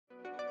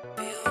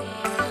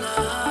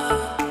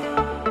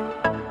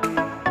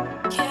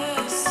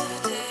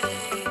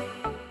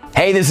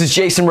Hey, this is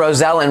Jason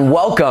Roselle, and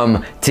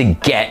welcome to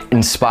Get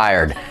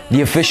Inspired,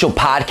 the official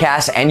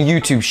podcast and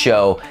YouTube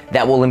show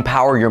that will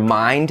empower your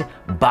mind,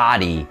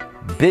 body,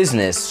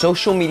 business,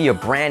 social media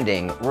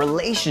branding,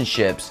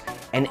 relationships,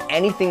 and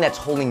anything that's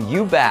holding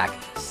you back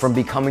from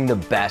becoming the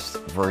best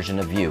version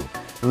of you.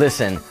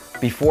 Listen,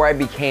 before I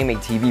became a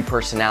TV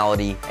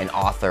personality, an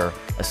author,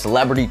 a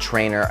celebrity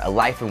trainer, a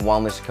life and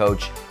wellness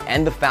coach,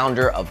 and the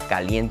founder of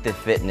Caliente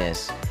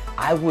Fitness,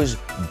 I was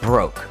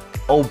broke,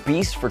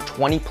 obese for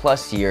 20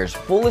 plus years,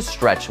 full of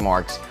stretch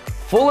marks,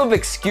 full of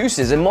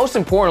excuses, and most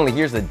importantly,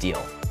 here's the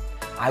deal.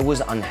 I was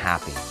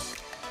unhappy.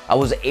 I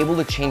was able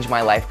to change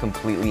my life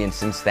completely, and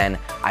since then,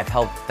 I've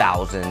helped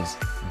thousands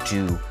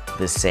do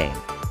the same.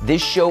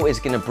 This show is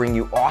gonna bring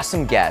you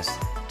awesome guests,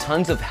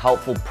 tons of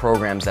helpful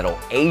programs that'll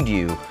aid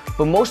you,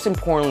 but most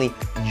importantly,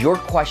 your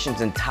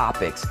questions and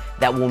topics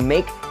that will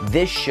make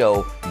this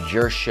show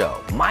your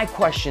show. My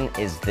question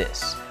is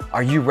this: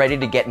 are you ready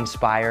to get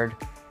inspired?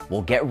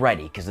 Well, get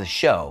ready, because the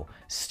show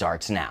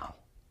starts now.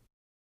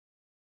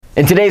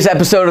 In today's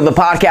episode of the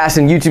podcast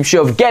and YouTube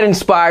show of Get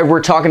Inspired,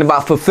 we're talking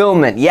about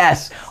fulfillment.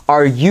 Yes,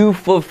 are you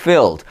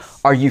fulfilled?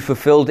 Are you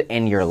fulfilled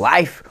in your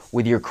life,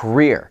 with your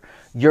career,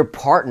 your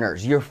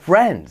partners, your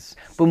friends?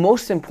 But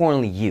most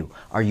importantly, you.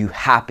 Are you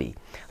happy?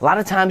 A lot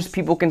of times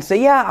people can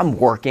say, yeah, I'm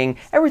working.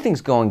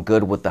 Everything's going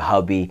good with the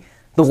hubby,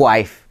 the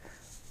wife.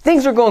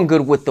 Things are going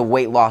good with the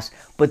weight loss,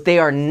 but they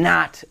are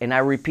not, and I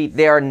repeat,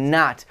 they are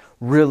not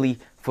really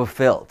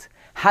fulfilled.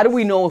 How do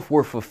we know if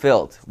we're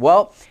fulfilled?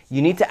 Well,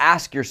 you need to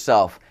ask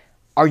yourself,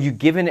 are you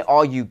giving it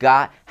all you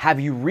got? Have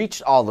you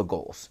reached all the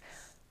goals?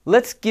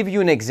 Let's give you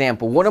an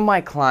example. One of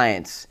my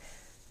clients,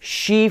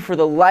 she, for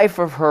the life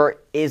of her,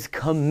 is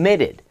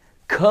committed.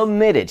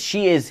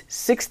 She is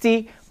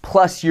 60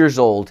 plus years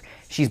old.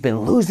 She's been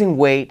losing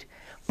weight,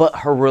 but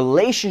her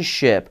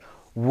relationship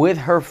with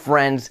her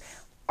friends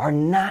are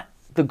not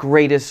the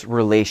greatest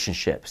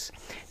relationships.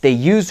 They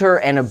use her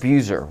and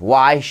abuse her.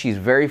 Why? She's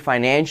very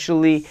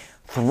financially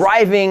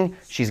thriving.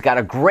 She's got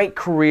a great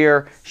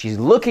career. She's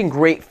looking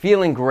great,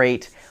 feeling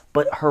great,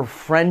 but her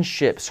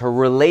friendships, her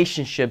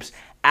relationships,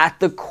 at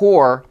the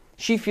core,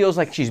 she feels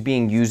like she's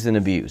being used and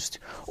abused.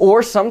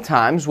 Or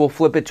sometimes we'll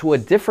flip it to a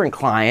different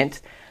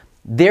client.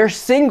 They're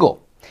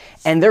single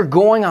and they're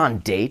going on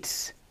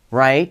dates,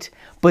 right?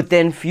 But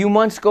then few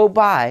months go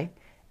by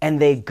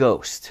and they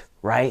ghost,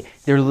 right?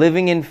 They're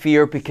living in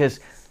fear because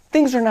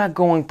things are not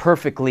going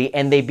perfectly,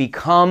 and they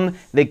become,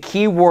 the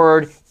key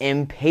word,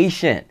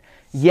 impatient.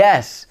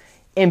 Yes,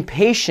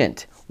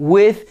 impatient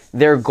with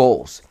their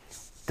goals.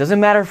 Doesn't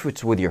matter if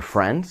it's with your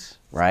friends,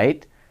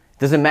 right?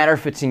 Doesn't matter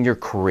if it's in your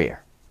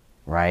career,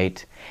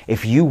 right?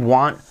 If you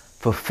want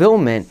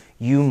fulfillment,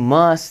 you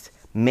must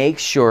make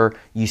sure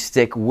you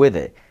stick with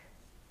it.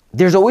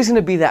 There's always going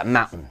to be that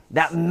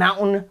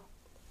mountain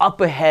up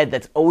ahead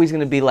that's always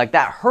going to be like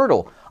that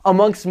hurdle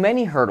amongst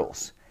many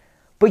hurdles.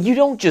 But you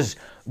don't just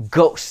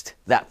ghost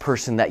that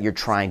person that you're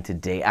trying to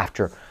date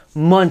after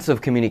months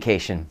of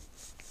communication,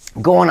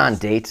 going on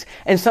dates.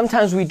 And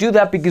sometimes we do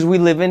that because we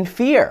live in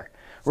fear,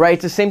 right?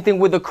 It's the same thing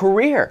with a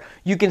career.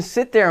 You can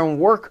sit there and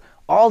work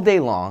all day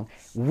long,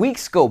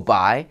 weeks go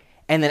by,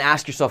 and then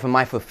ask yourself, am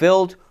I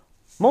fulfilled?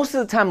 Most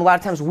of the time, a lot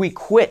of times we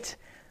quit,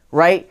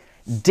 right?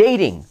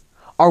 Dating,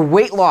 our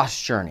weight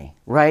loss journey,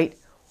 right?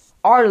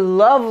 Our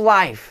love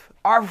life,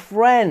 our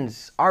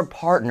friends, our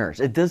partners,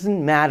 it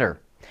doesn't matter.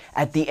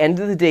 At the end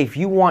of the day, if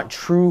you want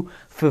true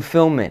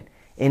fulfillment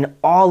in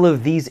all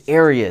of these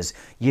areas,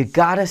 you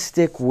gotta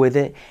stick with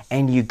it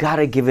and you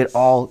gotta give it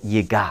all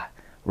you got,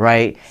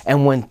 right?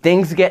 And when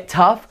things get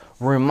tough,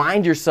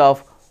 remind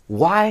yourself,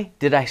 why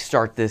did I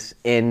start this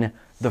in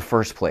the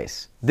first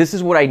place? This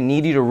is what I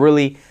need you to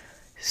really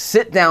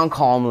sit down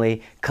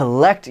calmly,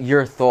 collect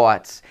your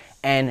thoughts,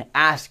 and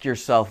ask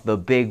yourself the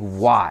big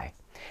why.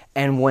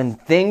 And when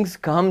things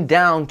come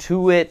down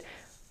to it,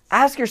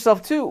 ask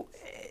yourself too,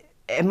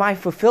 am I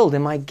fulfilled?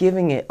 Am I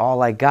giving it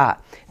all I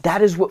got?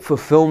 That is what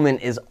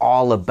fulfillment is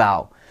all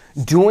about.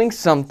 Doing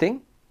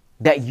something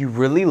that you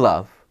really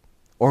love,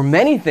 or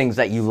many things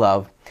that you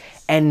love,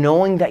 and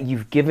knowing that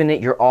you've given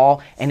it your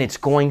all and it's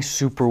going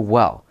super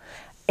well.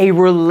 A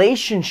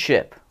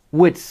relationship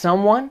with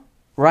someone,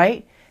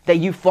 right, that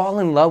you fall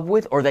in love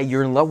with or that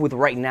you're in love with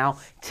right now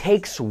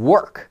takes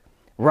work,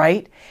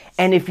 right?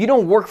 And if you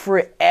don't work for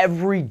it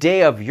every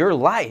day of your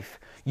life,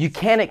 you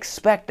can't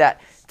expect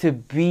that to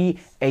be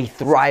a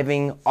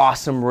thriving,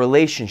 awesome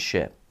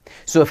relationship.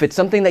 So if it's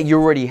something that you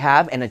already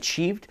have and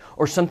achieved,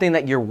 or something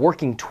that you're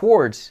working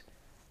towards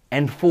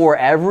and for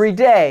every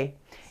day,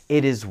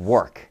 it is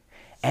work.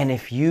 And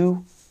if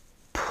you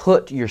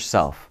put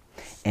yourself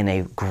in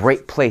a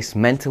great place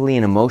mentally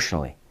and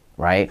emotionally,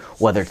 right?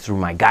 Whether it's through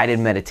my guided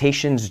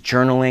meditations,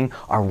 journaling,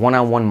 our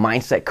one-on-one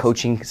mindset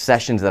coaching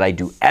sessions that I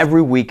do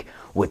every week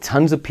with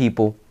tons of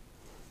people,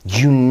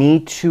 you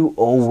need to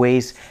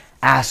always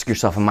ask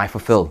yourself, am I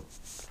fulfilled?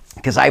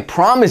 Because I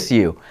promise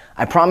you,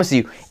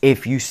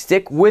 if you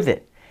stick with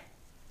it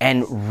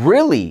and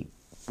really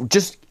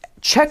just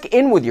check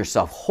in with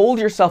yourself, hold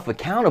yourself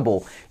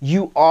accountable,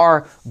 you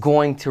are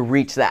going to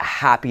reach that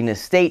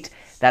happiness state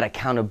that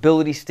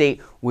accountability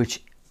state,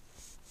 which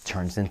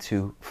turns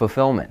into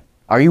fulfillment.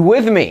 Are you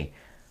with me?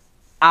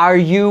 Are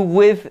you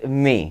with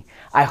me?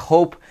 I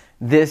hope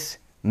this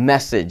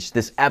message,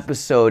 this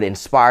episode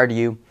inspired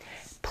you.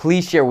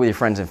 Please share with your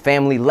friends and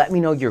family. Let me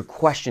know your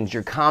questions,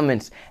 your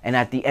comments, and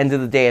at the end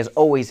of the day, as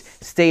always,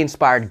 stay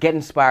inspired, get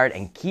inspired,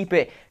 and keep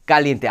it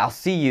caliente. I'll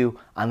see you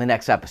on the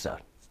next episode.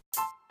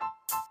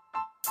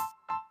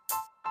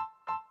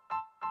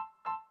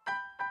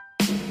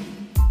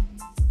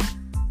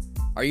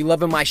 Are you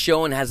loving my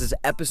show, and has this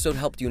episode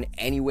helped you in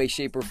any way,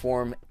 shape, or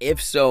form?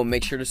 If so,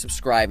 make sure to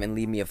subscribe and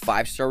leave me a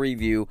 5-star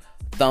review,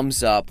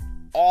 thumbs up,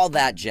 all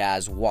that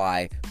jazz.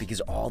 Why?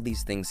 Because all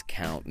these things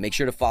count. Make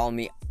sure to follow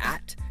me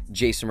at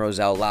Jason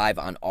Rosell Live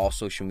on all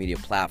social media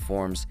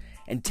platforms,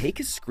 and take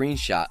a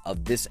screenshot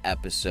of this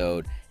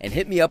episode and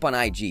hit me up on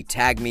IG.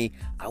 Tag me.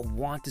 I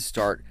want to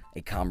start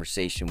a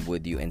conversation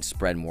with you and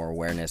spread more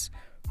awareness.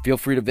 Feel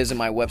free to visit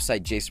my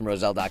website,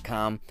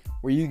 jasonrosell.com,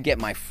 where you can get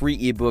my free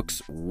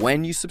ebooks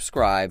when you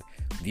subscribe,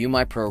 view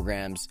my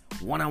programs,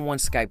 one-on-one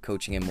Skype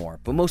coaching, and more.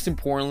 But most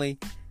importantly,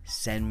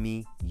 send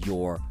me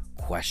your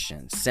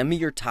questions. Send me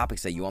your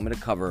topics that you want me to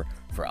cover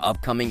for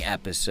upcoming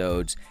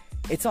episodes.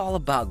 It's all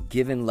about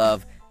giving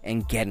love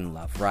and getting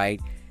love,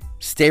 right?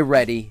 Stay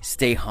ready,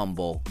 stay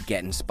humble,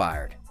 get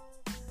inspired.